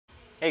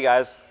Hey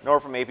guys, Noah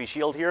from AP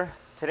Shield here.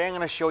 Today I'm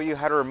going to show you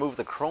how to remove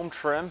the chrome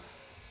trim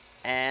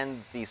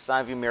and the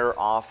side view mirror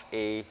off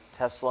a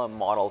Tesla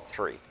Model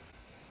 3.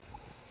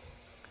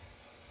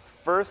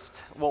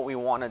 First, what we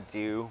want to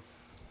do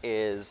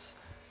is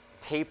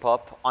tape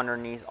up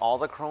underneath all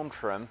the chrome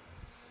trim.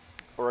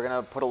 We're going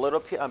to put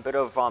a bit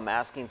of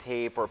masking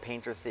tape or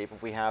painter's tape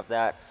if we have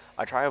that.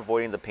 I try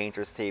avoiding the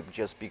painter's tape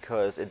just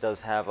because it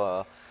does have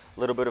a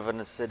little bit of an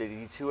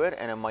acidity to it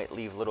and it might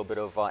leave a little bit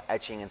of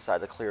etching inside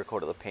the clear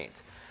coat of the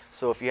paint.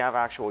 So if you have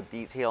actual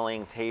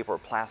detailing tape or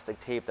plastic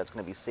tape that's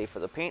going to be safe for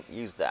the paint,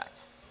 use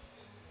that.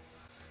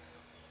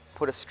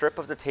 Put a strip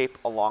of the tape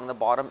along the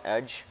bottom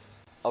edge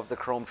of the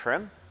chrome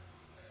trim.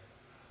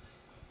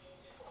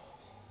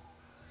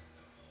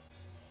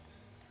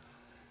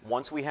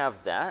 Once we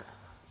have that,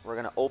 we're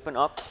going to open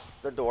up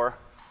the door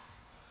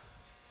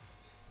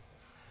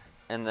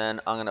and then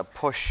I'm going to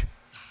push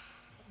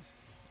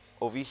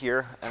over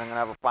here and I'm going to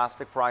have a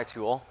plastic pry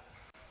tool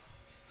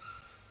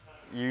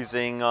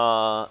using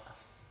that.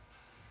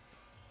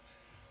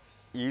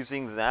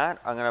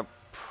 I'm going to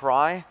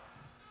pry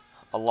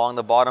along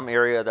the bottom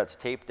area that's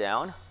taped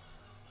down.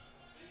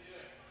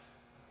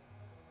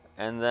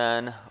 And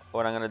then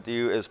what I'm going to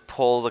do is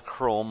pull the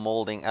chrome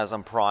molding as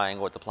I'm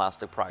prying with the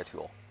plastic pry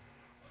tool.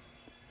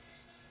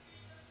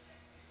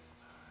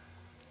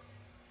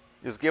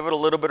 Just give it a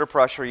little bit of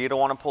pressure. You don't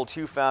want to pull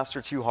too fast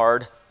or too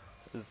hard.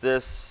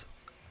 This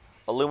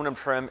aluminum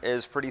trim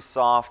is pretty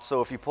soft,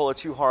 so if you pull it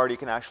too hard, you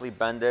can actually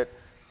bend it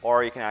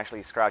or you can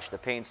actually scratch the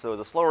paint. So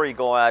the slower you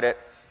go at it,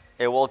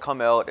 it will come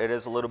out. It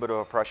is a little bit of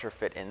a pressure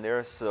fit in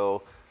there,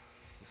 so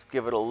just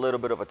give it a little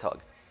bit of a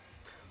tug.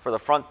 For the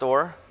front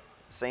door,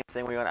 same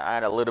thing. We're going to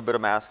add a little bit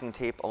of masking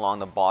tape along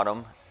the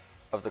bottom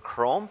of the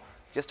chrome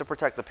just to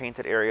protect the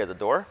painted area of the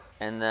door.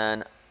 And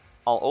then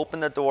I'll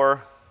open the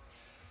door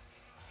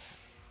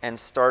and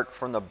start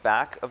from the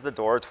back of the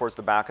door towards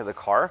the back of the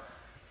car.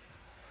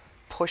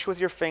 Push with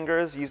your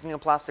fingers using a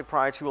plastic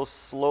pry tool,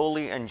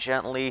 slowly and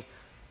gently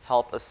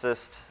help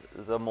assist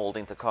the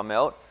molding to come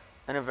out,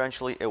 and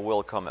eventually it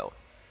will come out.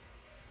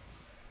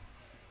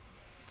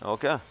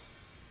 Okay.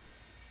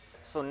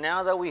 So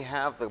now that we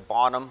have the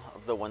bottom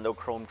of the window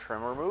chrome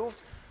trim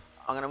removed,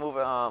 I'm going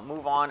to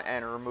move on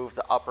and remove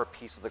the upper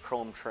piece of the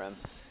chrome trim.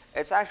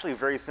 It's actually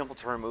very simple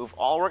to remove.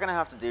 All we're going to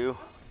have to do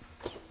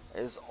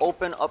is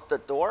open up the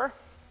door,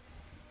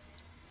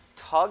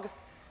 tug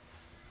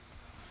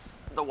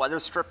the weather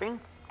stripping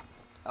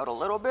out a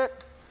little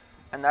bit,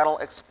 and that'll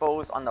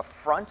expose on the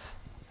front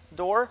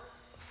door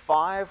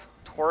 5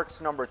 Torx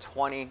number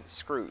 20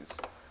 screws.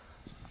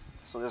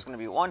 So there's going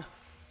to be 1,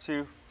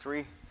 2,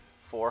 3,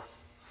 4,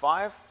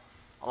 5.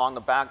 Along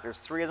the back there's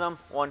 3 of them.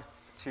 1,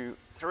 2,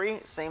 3.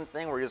 Same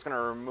thing, we're just going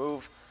to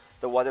remove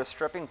the weather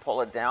stripping,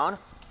 pull it down.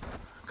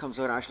 Comes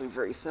out actually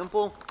very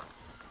simple,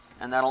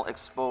 and that'll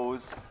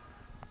expose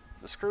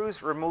the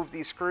screws. Remove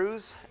these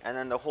screws, and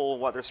then the whole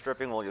weather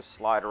stripping will just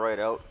slide right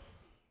out.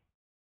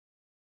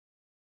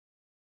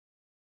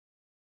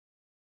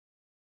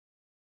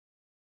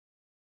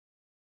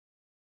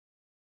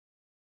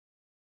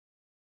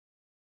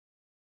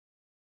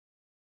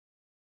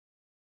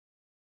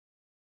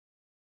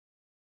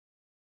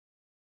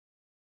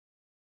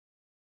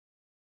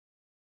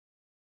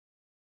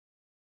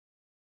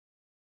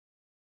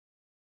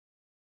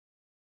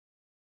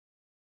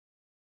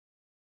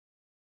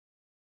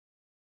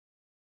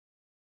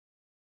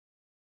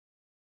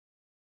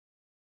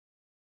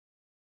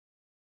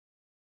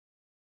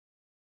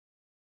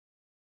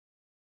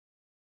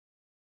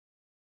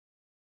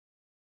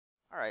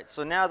 All right,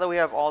 so now that we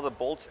have all the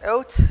bolts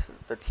out,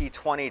 the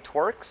T20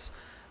 Torx,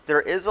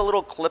 there is a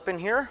little clip in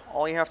here.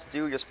 All you have to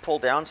do is just pull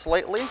down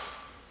slightly.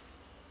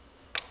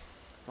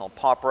 It'll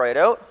pop right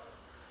out.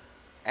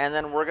 And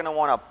then we're going to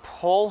want to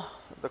pull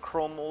the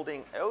chrome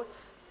molding out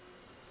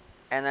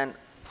and then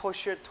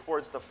push it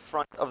towards the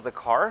front of the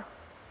car.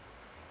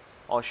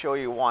 I'll show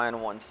you why in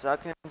 1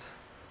 second. And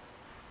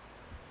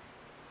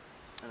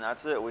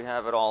that's it. We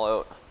have it all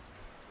out.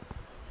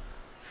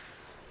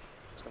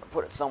 Just going to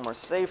put it somewhere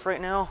safe right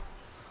now.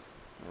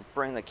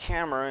 Bring the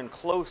camera in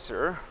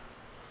closer.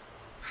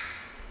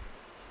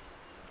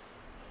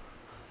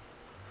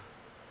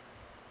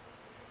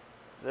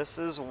 This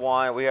is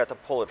why we have to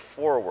pull it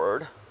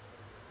forward.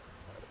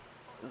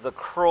 The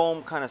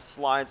chrome kind of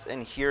slides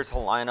in here to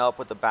line up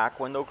with the back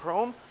window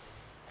chrome,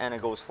 and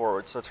it goes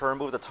forward. So to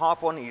remove the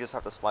top one, you just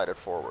have to slide it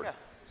forward. Yeah.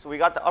 So we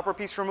got the upper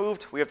piece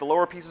removed. We have the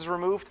lower pieces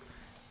removed.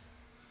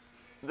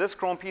 This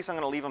chrome piece I'm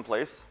going to leave in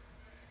place.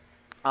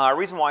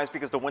 Reason why is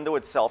because the window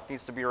itself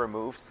needs to be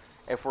removed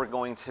if we're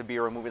going to be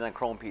removing that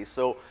chrome piece.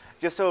 So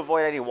just to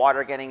avoid any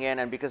water getting in,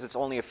 and because it's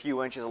only a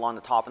few inches along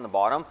the top and the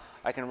bottom,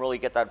 I can really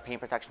get that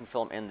paint protection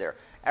film in there.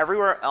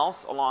 Everywhere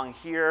else along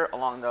here,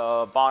 along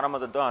the bottom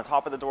of the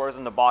top of the doors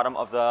and the bottom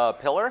of the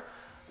pillar,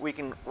 we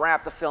can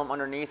wrap the film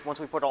underneath. Once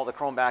we put all the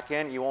chrome back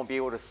in, you won't be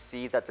able to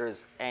see that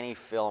there's any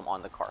film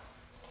on the car.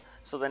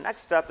 So the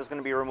next step is going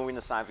to be removing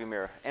the side view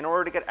mirror. In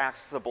order to get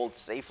access to the bolt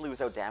safely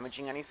without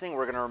damaging anything,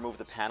 we're going to remove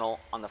the panel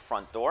on the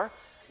front door.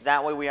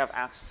 That way we have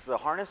access to the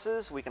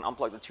harnesses. We can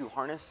unplug the 2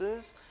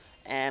 harnesses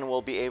and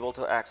we'll be able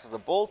to access the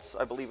bolts.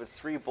 I believe it's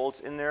 3 bolts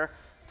in there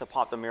to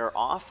pop the mirror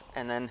off,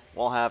 and then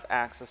we'll have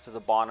access to the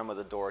bottom of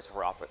the door to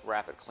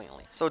wrap it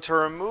cleanly. So to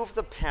remove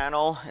the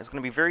panel, it's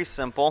going to be very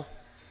simple.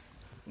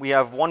 We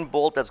have 1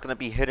 bolt that's going to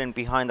be hidden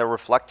behind the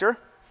reflector.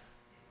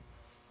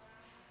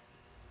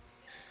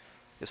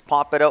 Just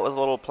pop it out with a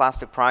little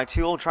plastic pry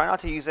tool. Try not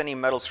to use any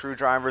metal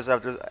screwdrivers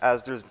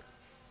as there's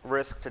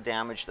risk to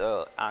damage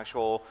the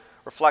actual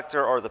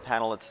reflector or the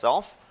panel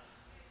itself.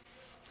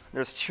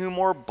 There's 2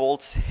 more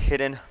bolts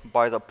hidden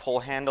by the pull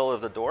handle of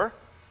the door.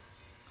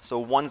 So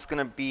one's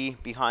going to be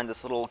behind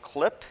this little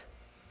clip,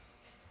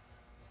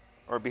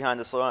 or behind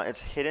this little,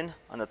 it's hidden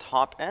on the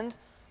top end.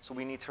 So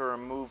we need to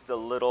remove the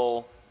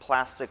little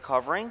plastic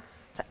covering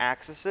to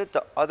access it.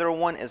 The other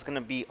one is going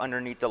to be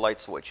underneath the light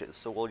switches.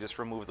 So we'll just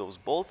remove those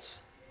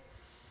bolts.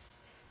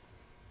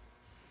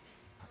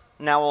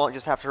 Now we'll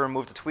just have to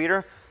remove the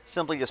tweeter.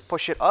 Simply just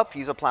push it up,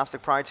 use a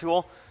plastic pry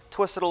tool,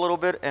 twist it a little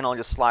bit, and it'll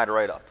just slide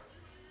right up.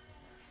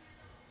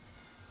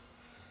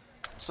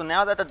 So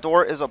now that the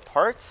door is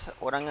apart,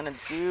 what I'm going to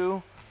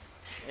do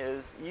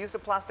is use the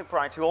plastic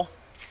pry tool.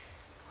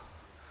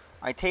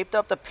 I taped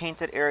up the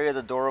painted area of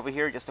the door over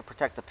here just to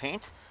protect the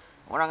paint.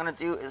 What I'm going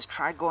to do is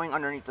try going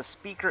underneath the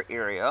speaker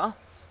area.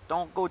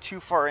 Don't go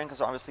too far in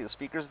because obviously the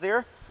speaker's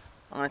there.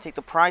 I'm going to take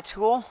the pry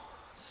tool,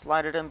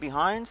 slide it in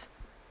behind,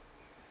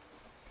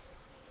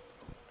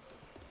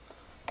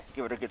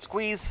 give it a good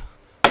squeeze,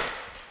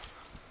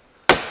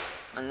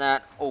 and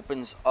that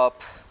opens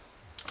up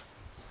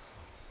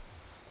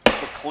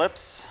the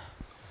clips,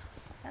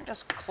 and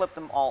just clip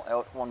them all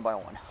out one by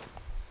one.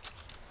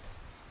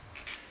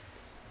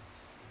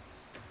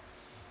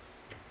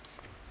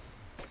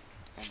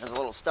 And there's a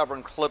little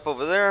stubborn clip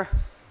over there.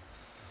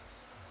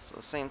 So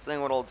the same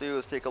thing, what I'll do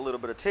is take a little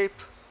bit of tape,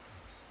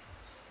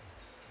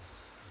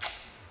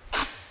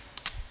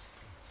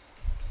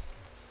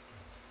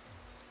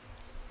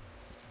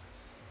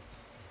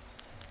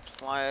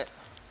 apply it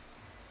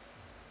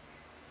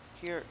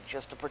here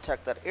just to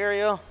protect that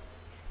area.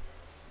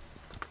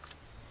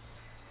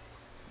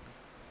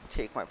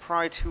 Take my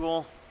pry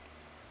tool,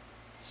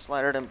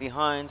 slide it in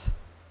behind.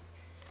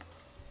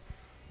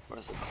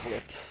 Where's the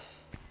clip?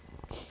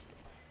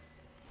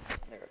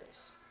 There it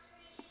is.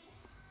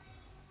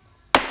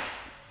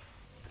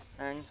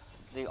 And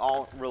they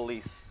all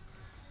release.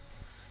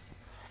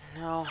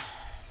 Now,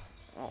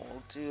 what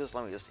we'll do is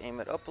let me just aim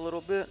it up a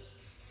little bit.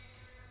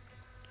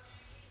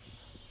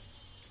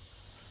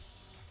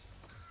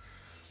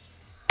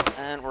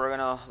 And we're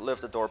gonna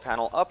lift the door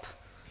panel up,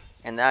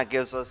 and that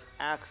gives us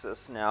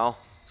access now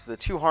to the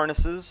 2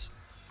 harnesses.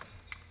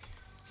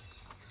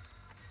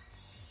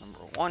 Number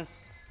 1,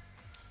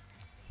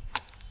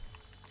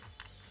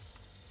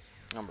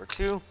 number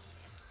 2,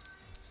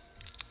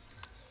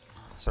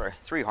 sorry,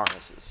 3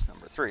 harnesses,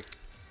 number 3.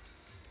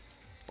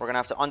 We're gonna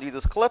have to undo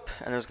this clip,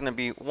 and there's gonna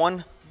be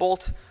 1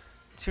 bolt,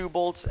 2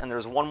 bolts, and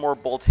there's 1 more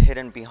bolt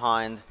hidden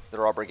behind the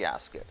rubber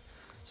gasket.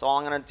 So all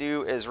I'm gonna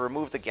do is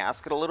remove the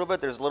gasket a little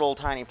bit. There's little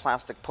tiny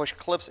plastic push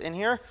clips in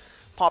here.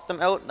 Pop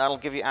them out, that'll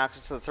give you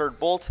access to the 3rd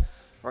bolt.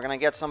 We're gonna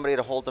get somebody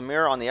to hold the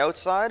mirror on the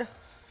outside,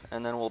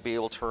 and then we'll be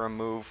able to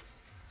remove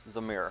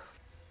the mirror.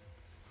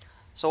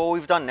 So what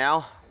we've done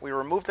now, we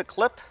remove the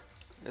clip,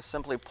 just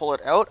simply pull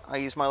it out. I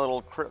use my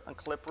little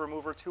clip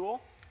remover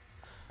tool.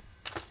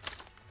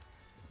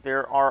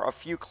 There are a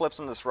few clips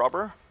on this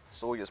rubber,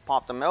 so we just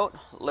pop them out,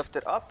 lift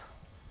it up,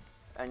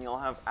 and you'll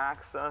have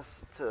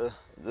access to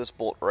this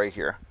bolt right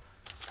here.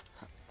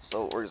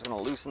 So we're just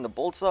gonna loosen the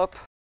bolts up.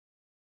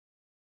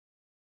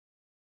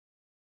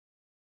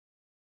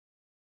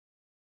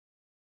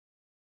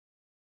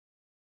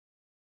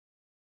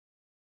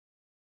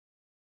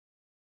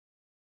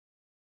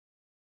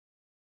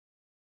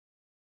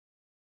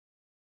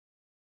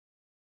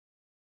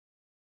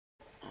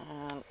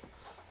 And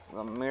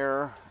the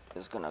mirror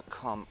is gonna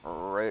come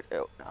right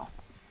out now.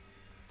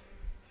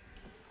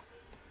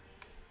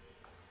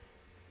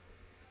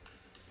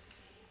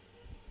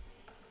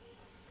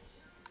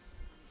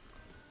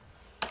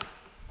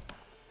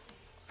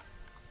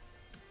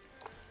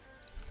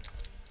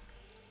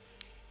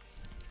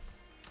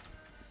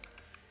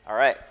 All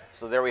right,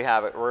 so there we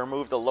have it. We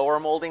removed the lower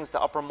moldings, the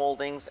upper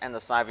moldings, and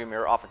the side view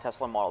mirror off a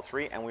Tesla Model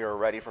 3, and we are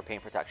ready for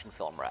paint protection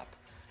film wrap.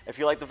 If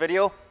you like the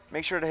video,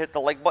 make sure to hit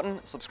the like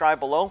button, subscribe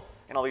below,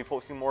 and I'll be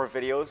posting more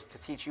videos to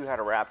teach you how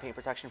to wrap paint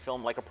protection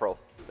film like a pro.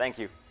 Thank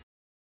you.